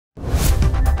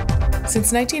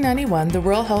Since 1991, the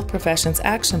Rural Health Professions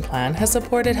Action Plan has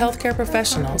supported healthcare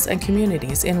professionals and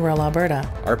communities in rural Alberta.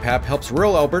 RhPAP helps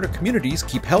rural Alberta communities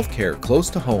keep healthcare close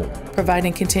to home,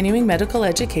 providing continuing medical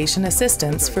education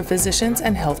assistance for physicians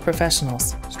and health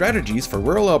professionals, strategies for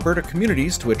rural Alberta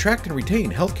communities to attract and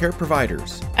retain healthcare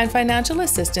providers, and financial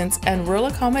assistance and rural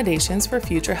accommodations for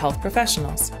future health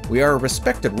professionals. We are a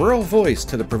respected rural voice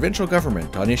to the provincial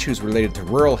government on issues related to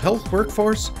rural health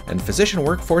workforce and physician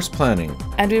workforce planning.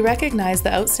 And we recognize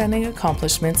the outstanding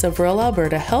accomplishments of rural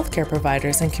Alberta healthcare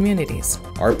providers and communities.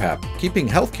 RhPAP, keeping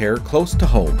healthcare close to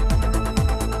home.